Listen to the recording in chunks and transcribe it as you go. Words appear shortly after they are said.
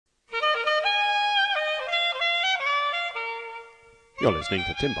You're listening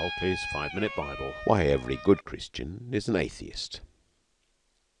to Tim Bulkeley's 5-Minute Bible. Why every good Christian is an atheist.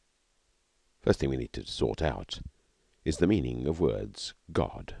 First thing we need to sort out is the meaning of words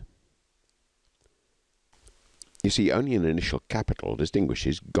God. You see, only an initial capital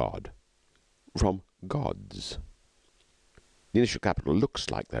distinguishes God from gods. The initial capital looks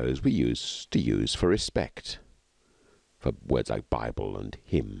like those we used to use for respect, for words like Bible and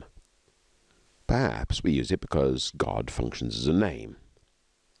hymn. Perhaps we use it because God functions as a name.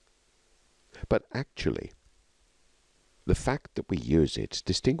 But actually, the fact that we use it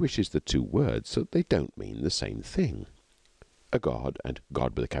distinguishes the two words so that they don't mean the same thing. A God and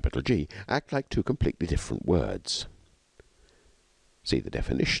God with a capital G act like two completely different words. See the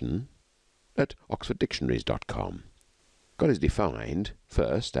definition at oxforddictionaries.com. God is defined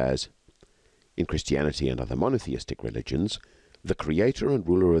first as, in Christianity and other monotheistic religions, the creator and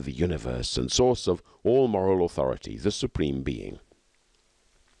ruler of the universe and source of all moral authority, the supreme being.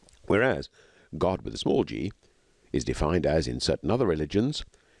 Whereas God with a small g is defined as, in certain other religions,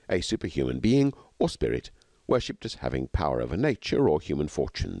 a superhuman being or spirit worshipped as having power over nature or human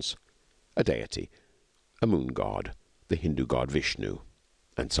fortunes, a deity, a moon god, the Hindu god Vishnu,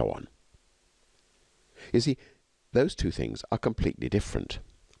 and so on. You see, those two things are completely different.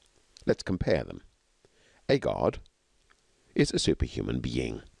 Let's compare them. A god is a superhuman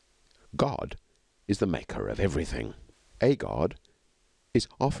being. God is the maker of everything. A god is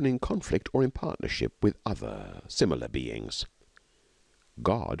often in conflict or in partnership with other similar beings.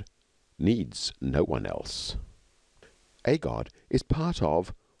 God needs no one else. A god is part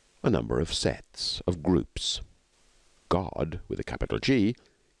of a number of sets, of groups. God, with a capital G,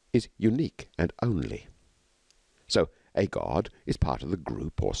 is unique and only. So, a god is part of the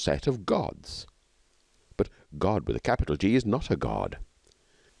group or set of gods. But God with a capital G is not a god.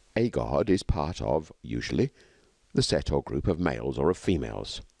 A god is part of, usually, the set or group of males or of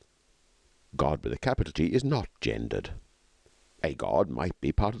females. God with a capital G is not gendered. A god might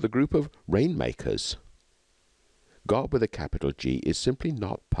be part of the group of rainmakers. God with a capital G is simply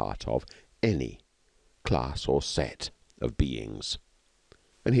not part of any class or set of beings.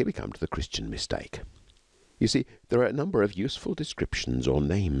 And here we come to the Christian mistake. You see, there are a number of useful descriptions or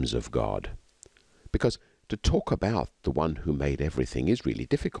names of God, because to talk about the one who made everything is really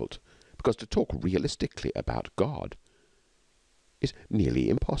difficult, because to talk realistically about God is nearly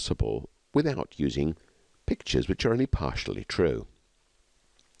impossible without using pictures which are only partially true.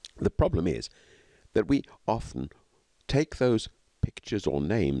 The problem is that we often take those pictures or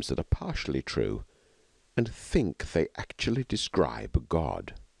names that are partially true and think they actually describe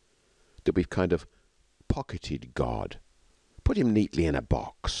God, that we've kind of pocketed God, put him neatly in a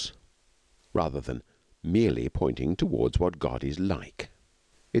box, rather than merely pointing towards what God is like.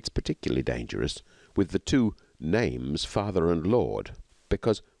 It's particularly dangerous with the two names Father and Lord,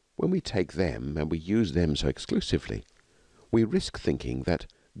 because when we take them and we use them so exclusively, we risk thinking that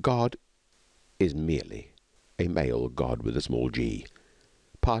God is merely a male God with a small g,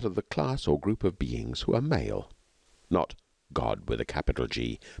 part of the class or group of beings who are male, not God with a capital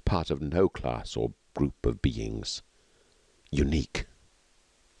G, part of no class or group of beings, unique.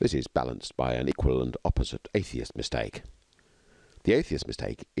 This is balanced by an equal and opposite atheist mistake. The atheist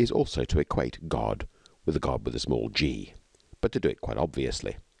mistake is also to equate God with a God with a small g, but to do it quite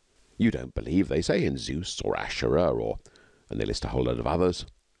obviously. You don't believe, they say, in Zeus or Asherah or, and they list a whole load of others.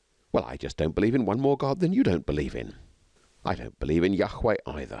 Well, I just don't believe in one more God than you don't believe in. I don't believe in Yahweh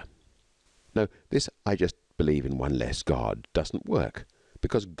either. No, this I just believe in one less God doesn't work,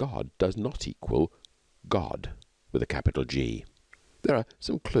 because God does not equal God with a capital G. There are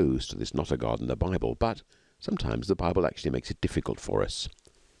some clues to this not a God in the Bible, but sometimes the Bible actually makes it difficult for us.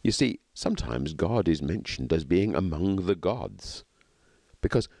 You see, sometimes God is mentioned as being among the gods,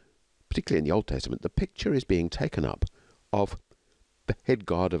 because, particularly in the Old Testament, the picture is being taken up of the head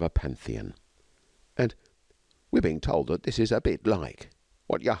god of a pantheon. And we're being told that this is a bit like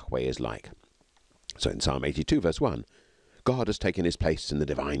what Yahweh is like. So in Psalm 82, verse 1, God has taken his place in the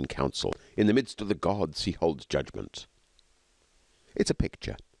divine council. In the midst of the gods he holds judgment. It's a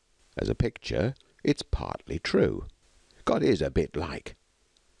picture. As a picture, it's partly true. God is a bit like.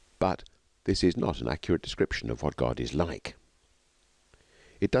 But this is not an accurate description of what God is like.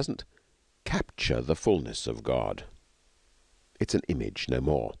 It doesn't capture the fullness of God. It's an image, no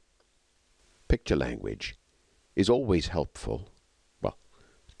more. Picture language is always helpful. Well,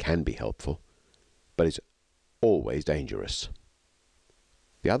 it can be helpful, but it's always dangerous.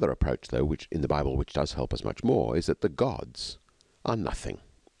 The other approach, though, which in the Bible which does help us much more, is that the gods are nothing.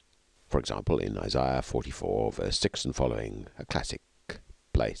 For example, in Isaiah 44, verse 6 and following, a classic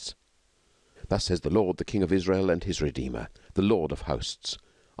place. Thus says the Lord, the King of Israel and his Redeemer, the Lord of hosts.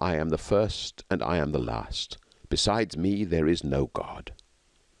 I am the first and I am the last. Besides me there is no God.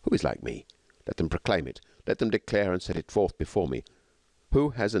 Who is like me? Let them proclaim it. Let them declare and set it forth before me. Who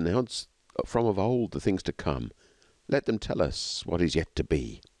has announced from of old the things to come? Let them tell us what is yet to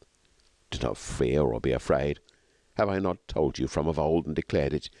be. Do not fear or be afraid. Have I not told you from of old and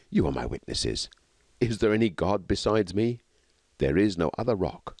declared it? You are my witnesses. Is there any God besides me? There is no other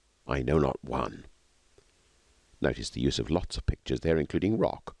rock. I know not one. Notice the use of lots of pictures there, including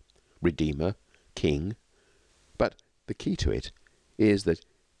rock, Redeemer, King. But the key to it is that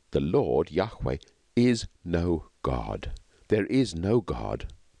the Lord, Yahweh, is no God. There is no God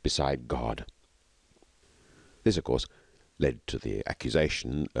beside God. This, of course, led to the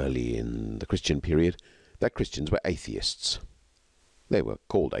accusation early in the Christian period that Christians were atheists. They were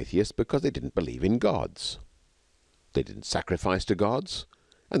called atheists because they didn't believe in gods. They didn't sacrifice to gods,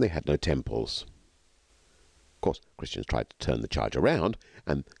 and they had no temples. Of course, Christians tried to turn the charge around,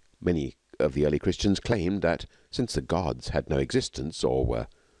 and many of the early Christians claimed that since the gods had no existence or were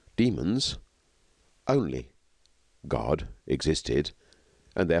demons, only God existed,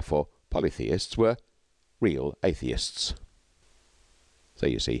 and therefore polytheists were real atheists. So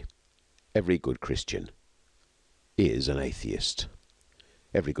you see, every good Christian is an atheist.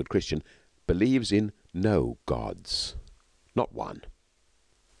 Every good Christian believes in no gods, not one,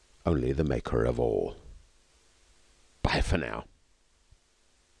 only the maker of all. Bye for now.